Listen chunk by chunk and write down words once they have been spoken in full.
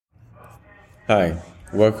Hi,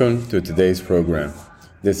 welcome to today's program.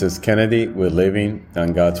 This is Kennedy with Living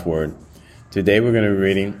on God's Word. Today we're going to be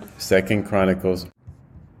reading 2 Chronicles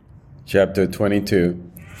chapter 22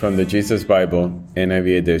 from the Jesus Bible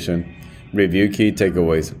NIV edition, review key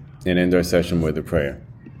takeaways, and end our session with a prayer.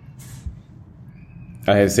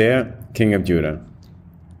 Ahaziah, king of Judah.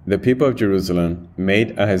 The people of Jerusalem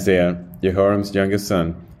made Ahaziah, Jehoram's youngest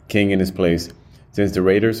son, king in his place, since the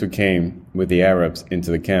raiders who came with the Arabs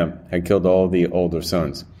into the camp had killed all the older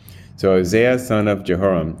sons. So Ahaziah, son of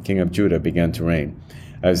Jehoram, king of Judah, began to reign.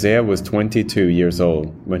 Ahaziah was 22 years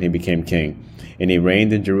old when he became king, and he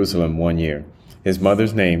reigned in Jerusalem 1 year. His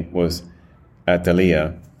mother's name was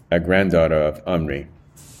Athaliah, a granddaughter of Omri.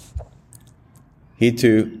 He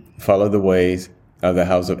too followed the ways of the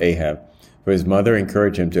house of Ahab, for his mother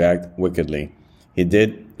encouraged him to act wickedly. He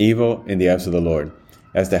did evil in the eyes of the Lord,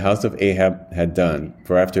 as the house of Ahab had done,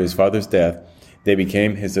 for after his father's death they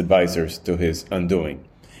became his advisers to his undoing.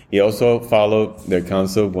 He also followed their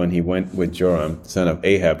counsel when he went with Joram, son of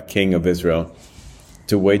Ahab, king of Israel,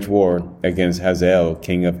 to wage war against Hazael,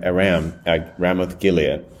 king of Aram, at Ramoth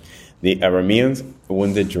Gilead. The Arameans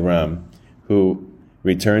wounded Joram, who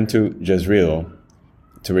returned to Jezreel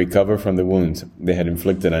to recover from the wounds they had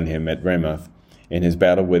inflicted on him at Ramoth in his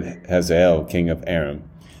battle with Hazael, king of Aram.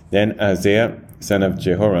 Then Ahaziah, son of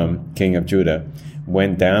Jehoram, king of Judah,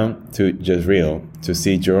 went down to Jezreel to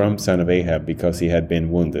see Joram, son of Ahab, because he had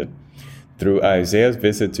been wounded. Through Ahaziah's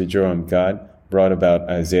visit to Joram, God brought about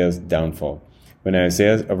Ahaziah's downfall. When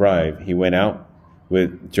Ahaziah arrived, he went out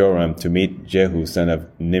with Joram to meet Jehu, son of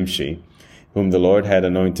Nimshi, whom the Lord had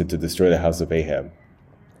anointed to destroy the house of Ahab.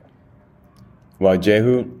 While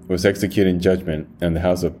Jehu was executing judgment on the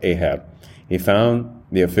house of Ahab, he found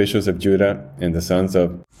the officials of Judah and the sons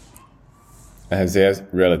of Ahaziah's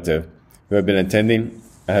relative, who had been attending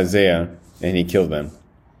Ahaziah, and he killed them.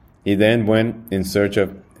 He then went in search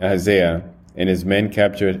of Ahaziah, and his men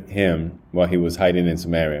captured him while he was hiding in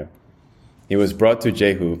Samaria. He was brought to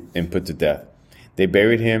Jehu and put to death. They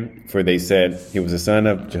buried him, for they said he was the son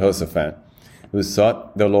of Jehoshaphat, who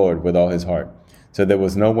sought the Lord with all his heart. So there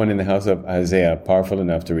was no one in the house of Ahaziah powerful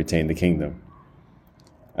enough to retain the kingdom.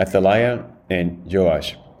 Athaliah and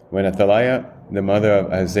Joash. When Athaliah, the mother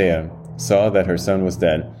of Ahaziah, saw that her son was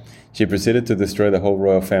dead, she proceeded to destroy the whole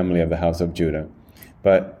royal family of the house of Judah.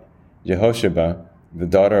 But Jehosheba, the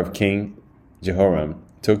daughter of King Jehoram,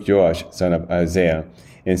 took Joash, son of Ahaziah,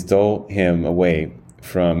 and stole him away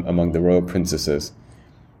from among the royal princesses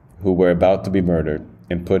who were about to be murdered,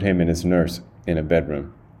 and put him and his nurse in a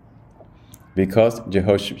bedroom. Because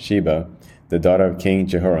Jehosheba, the daughter of King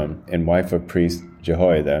Jehoram and wife of priest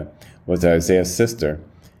Jehoiada, was Ahaziah's sister,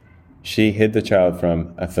 she hid the child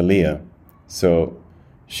from Athaliah, so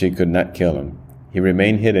she could not kill him. He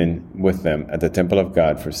remained hidden with them at the temple of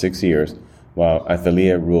God for 6 years, while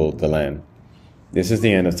Athaliah ruled the land. This is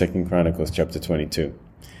the end of 2 Chronicles chapter 22.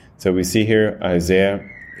 So we see here Ahaziah,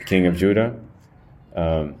 king of Judah,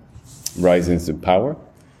 rises to power.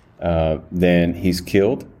 Then he's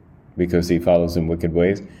killed because he follows in wicked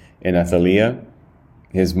ways. And Athaliah,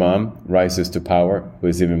 his mom, rises to power, who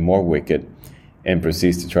is even more wicked, and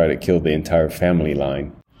proceeds to try to kill the entire family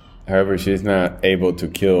line. However, she's not able to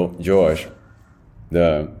kill Joash.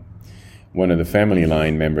 One of the family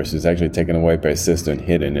line members is actually taken away by his sister and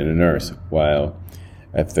hidden in a nurse, while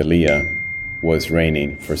Athaliah was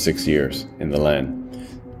reigning for 6 years in the land.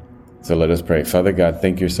 So let us pray. Father God,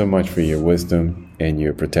 thank you so much for your wisdom and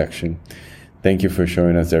your protection. Thank you for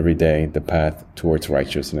showing us every day the path towards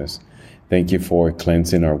righteousness. Thank you for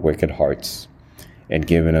cleansing our wicked hearts and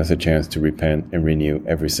giving us a chance to repent and renew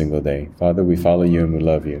every single day. Father, we follow you and we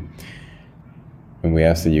love you. And we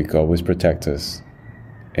ask that you always protect us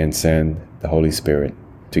and send the Holy Spirit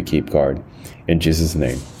to keep guard. In Jesus'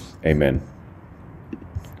 name, amen.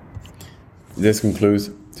 This concludes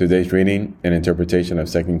today's reading and interpretation of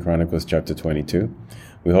 2 Chronicles chapter 22.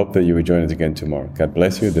 We hope that you will join us again tomorrow. God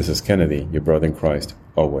bless you. This is Kennedy, your brother in Christ,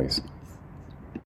 always.